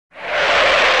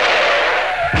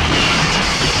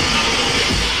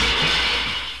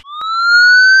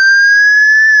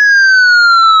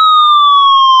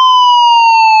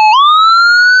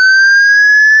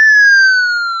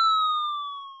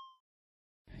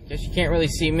guess you can't really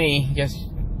see me. Guess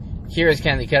Kira's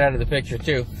kind of cut out of the picture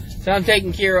too. So I'm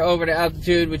taking Kira over to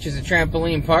Altitude, which is a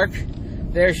trampoline park.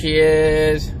 There she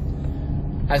is.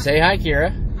 I say hi,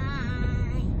 Kira.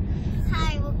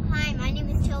 Hi. Hi, my name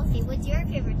is Chelsea. What's your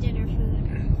favorite dinner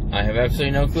food? I have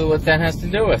absolutely no clue what that has to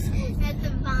do with. That's a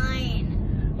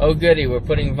vine. Oh goody, we're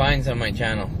putting vines on my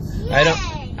channel. Yay!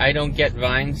 I don't get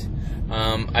vines.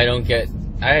 I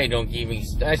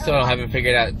still haven't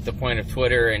figured out the point of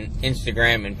Twitter and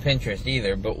Instagram and Pinterest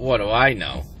either, but what do I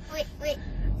know? Wait,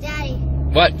 Daddy.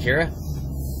 What, Kira?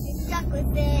 You're stuck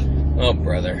with it. Oh,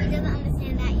 brother. He doesn't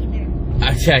understand that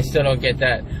either. I still don't get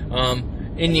that.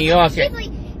 In New York... Stuck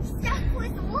with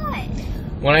what?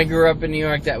 When I grew up in New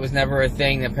York, that was never a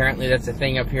thing. Apparently that's a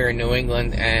thing up here in New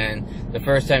England, and the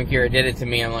first time Kira did it to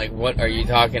me, I'm like, what are you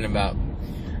talking about?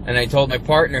 And I told my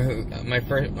partner,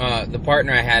 the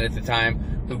partner I had at the time,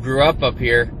 who grew up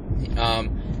here,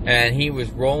 and he was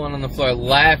rolling on the floor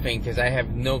laughing because I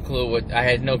had no clue what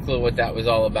that was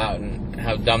all about and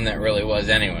how dumb that really was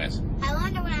anyways. I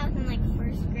learned it when I was in like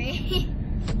first grade.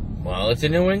 Well, it's a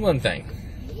New England thing.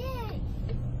 Yay!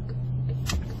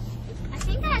 I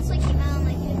think that actually came out in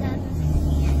like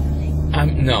 2016 or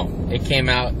something. No, it came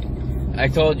out, I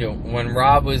told you, when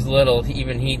Rob was little,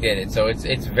 even he did it, so it's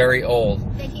very old.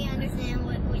 Did he understand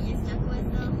what you're stuck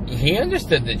with though? He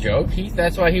understood the joke.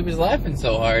 That's why he was laughing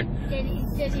so hard. Did he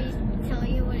tell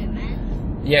you what it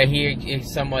meant? Yeah, he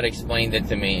somewhat explained it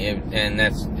to me, and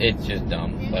it's just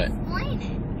dumb. Then But explain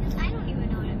it, because I don't even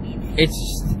know what it means.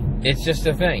 it's just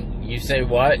a thing. You say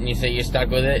what, and you say you're stuck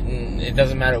with it, and it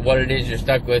doesn't matter what it is you're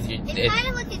stuck with. It's kind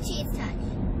of like a cheese touch.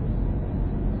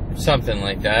 Something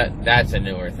like that. That's a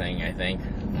newer thing, I think.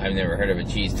 I've never heard of a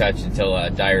cheese touch until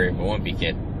Diary of a Wimpy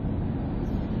Kid.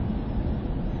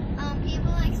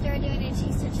 People like started doing a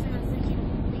cheese touch when I was in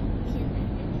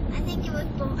kindergarten. I think it was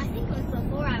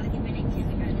before I was even in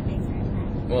kindergarten. They started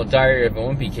that. Well, Diary of a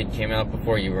Wimpy Kid came out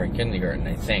before you were in kindergarten,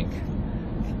 I think.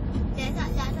 That's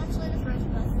actually the first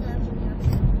bus stop.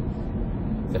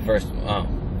 The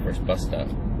first bus stop.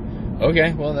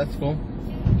 Okay, well that's cool.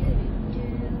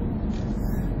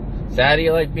 So how do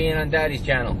you like being on Daddy's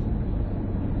channel?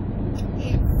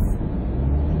 It's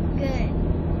good.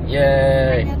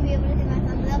 Yay! I might not be able to see my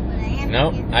thumbs up, but I am.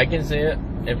 Nope, I can see it.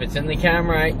 If it's in the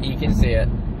camera, you can see it.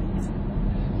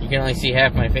 You can only see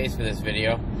half my face for this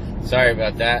video. Sorry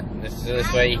about that. This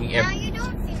way you can get. Now you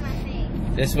don't see my face.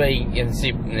 This way you can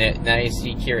see. Now you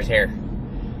see Kira's hair.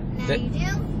 Now you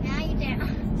do, now you do.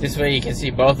 This way you can see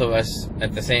both of us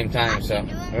at the same time, so.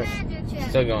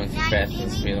 Still going too fast for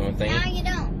the speed limit thing. Now you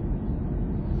don't.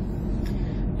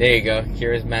 There you go.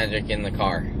 Kira's magic in the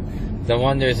car. The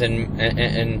wonders in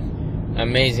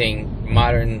amazing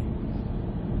modern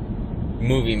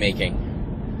movie making.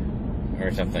 Or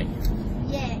something.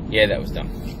 Yeah. Yeah, that was dumb.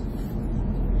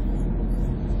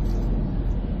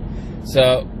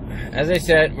 So, as I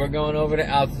said, we're going over to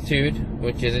Altitude,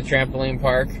 which is a trampoline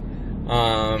park.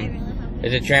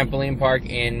 It's a trampoline park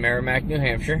in Merrimack, New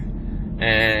Hampshire.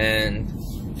 And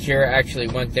Kira actually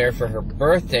went there for her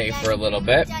birthday for a little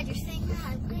bit. Dad, you're saying where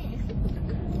I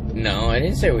live. No, I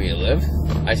didn't say where you live.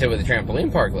 I said where the trampoline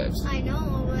park lives. I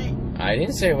know, but... I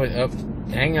didn't say what... Oh,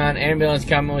 hang on, ambulance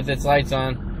coming with its lights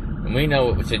on. And we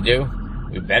know what to do.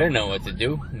 We better know what to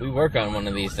do. We work on one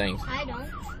of these things. I don't.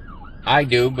 I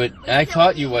do, but I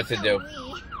taught you what to do.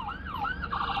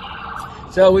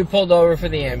 So we pulled over for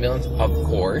the ambulance, of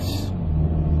course.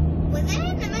 Was it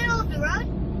in the middle of the road?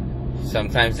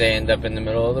 Sometimes they end up in the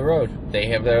middle of the road. They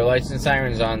have their lights and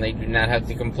sirens on. They do not have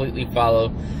to completely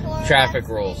follow traffic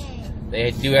rules. They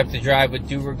do have to drive with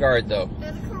due regard, though.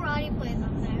 There's a karate place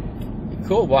up there.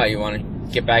 Cool. Why? You want to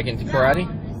get back into karate?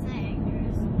 No, I'm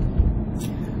just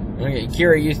saying. Okay.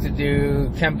 Kira used to do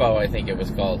Kempo, I think it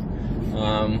was called.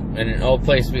 In an old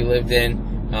place we lived in.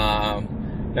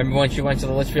 Remember when she went to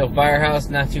the Litchfield Firehouse?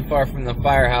 Not too far from the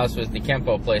firehouse was the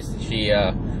Kempo place that she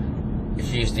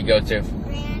used to go to.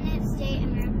 Granite State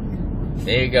American Kempo.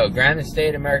 There you go. Granite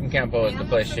State American Kempo is the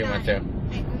place she went to. I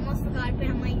almost forgot, but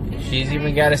I'm like... She's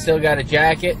even still got a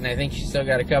jacket, and I think she's still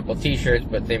got a couple t-shirts,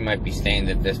 but they might be stained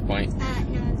at this point. No,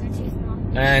 they're too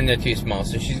small. And they're too small,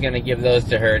 so she's going to give those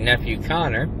to her nephew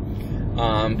Connor,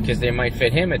 because they might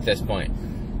fit him at this point.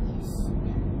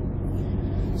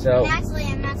 So,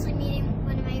 I'm actually meeting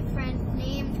one of my friends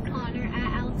named Connor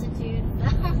at Altitude. So.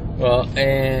 well,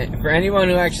 for anyone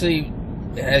who actually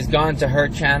has gone to her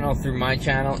channel through my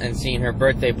channel and seen her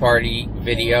birthday party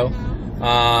video,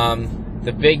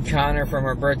 the big Connor from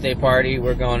her birthday party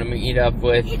we're going to meet up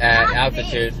with at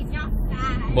Altitude. He's not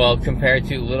fat. Well, compared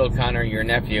to little Connor, your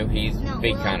nephew, he's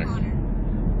big Connor.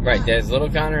 Right, there's little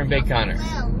Connor and big Connor.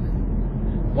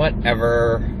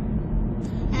 Whatever.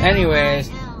 Anyways,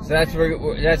 so that's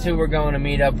who we're going to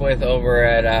meet up with over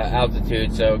at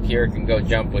Altitude, so Kira can go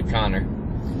jump with Connor.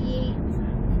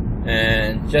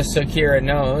 And just so Kira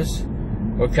knows,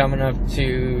 we're coming up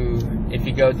to, if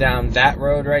you go down that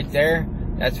road right there,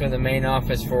 that's where the main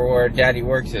office for where Daddy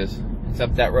works is. It's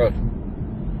up that road.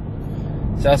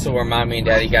 It's also where Mommy and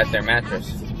Daddy got their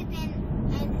mattress. Altitude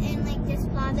in like this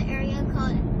plaza area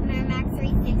called Merrimack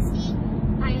 360.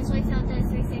 I usually thought that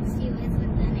 360 was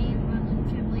what the name of the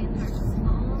trampoline park was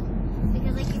called.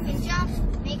 Because like you can jump,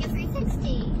 make a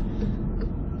 360.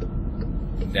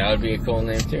 That would be a cool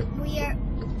name too. We are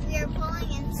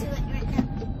pulling into it right now.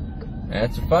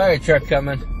 That's a fire truck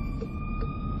coming.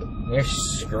 They're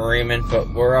screaming,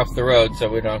 but we're off the road, so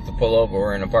we don't have to pull over.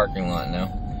 We're in a parking lot now.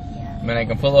 Yeah. I mean, I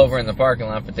can pull over in the parking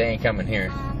lot, but they ain't coming here.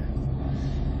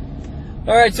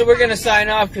 Alright, so we're going to sign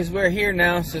off because we're here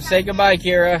now. So say goodbye,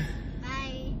 Kira.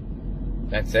 Bye.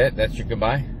 That's it? That's your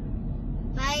goodbye?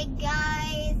 Bye,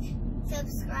 guys.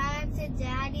 Subscribe to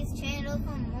Daddy's channel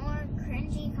for more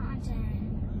cringy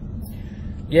content.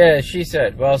 Yeah, she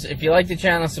said. Well, if you like the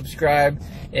channel, subscribe.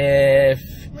 If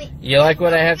you like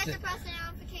what I have to... press the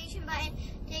notification button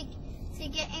to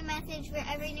get a message for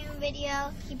every new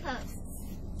video he posts.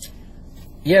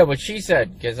 Yeah, what she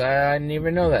said, because I didn't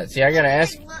even know that. See, I gotta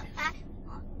ask...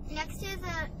 Next to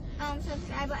the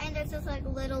subscribe button, there's this like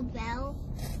little bell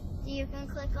that you can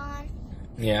click on.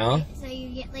 Yeah? So you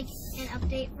get like an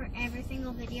update for every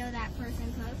single video that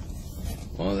person posts.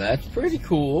 Well, that's pretty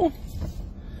cool.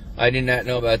 I did not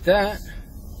know about that.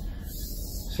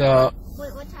 So...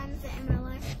 Wait, what time is it in real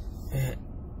life?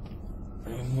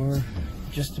 We're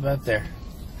just about there.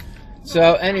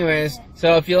 So, anyways,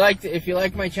 so if you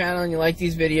like my channel and you like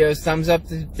these videos, thumbs up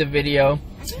the video.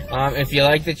 If you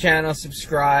like the channel,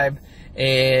 subscribe.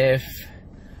 If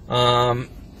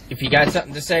you got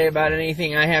something to say about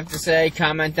anything I have to say,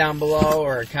 comment down below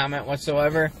or comment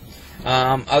whatsoever.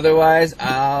 Otherwise,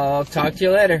 I'll talk to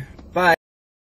you later.